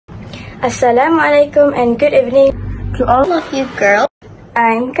Assalamualaikum and good evening To all of you girls,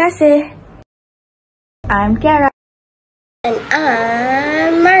 I'm Kasih. I'm Kiara. And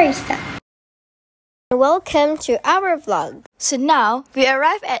I'm Marisa. Welcome to our vlog. So now we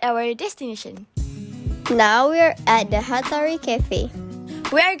arrive at our destination. Now we're at the Hatari Cafe.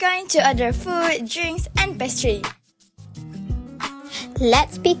 We are going to order food, drinks and pastry.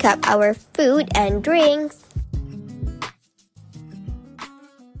 Let's pick up our food and drinks.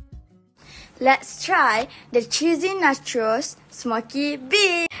 Let's try the cheesy nachos, smoky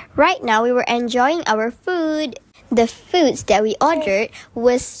beef. Right now we were enjoying our food. The foods that we ordered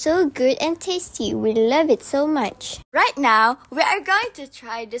was so good and tasty. We love it so much. Right now we are going to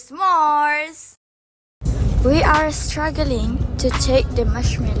try the s'mores. We are struggling to take the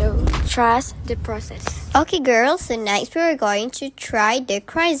marshmallow. Trust the process. Okay girls, so next we are going to try the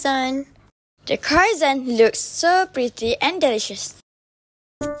croissant. The croissant looks so pretty and delicious.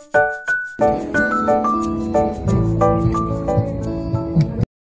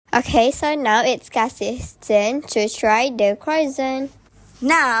 Okay, so now it's Kasih's turn to try the croissant.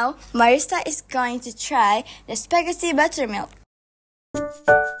 Now, Marisa is going to try the spaghetti buttermilk.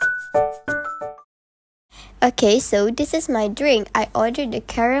 Okay, so this is my drink. I ordered the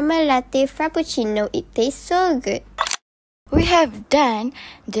caramel latte frappuccino. It tastes so good. We have done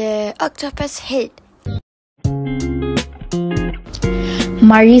the octopus head.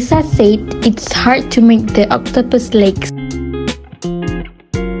 Marisa said it's hard to make the octopus legs.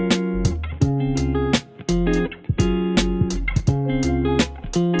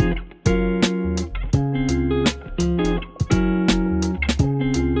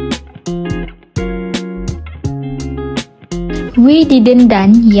 We didn't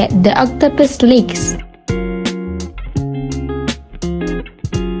done yet the octopus legs.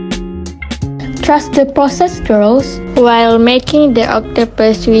 Trust the process, girls. While making the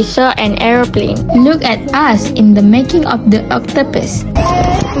octopus, we saw an aeroplane. Look at us in the making of the octopus.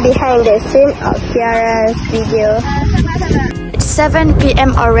 Behind the scene of Kiara's video. It's 7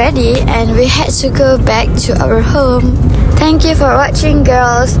 p.m. already and we had to go back to our home. Thank you for watching,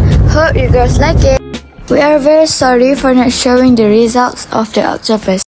 girls. Hope you girls like it. We are very sorry for not showing the results of the octopus.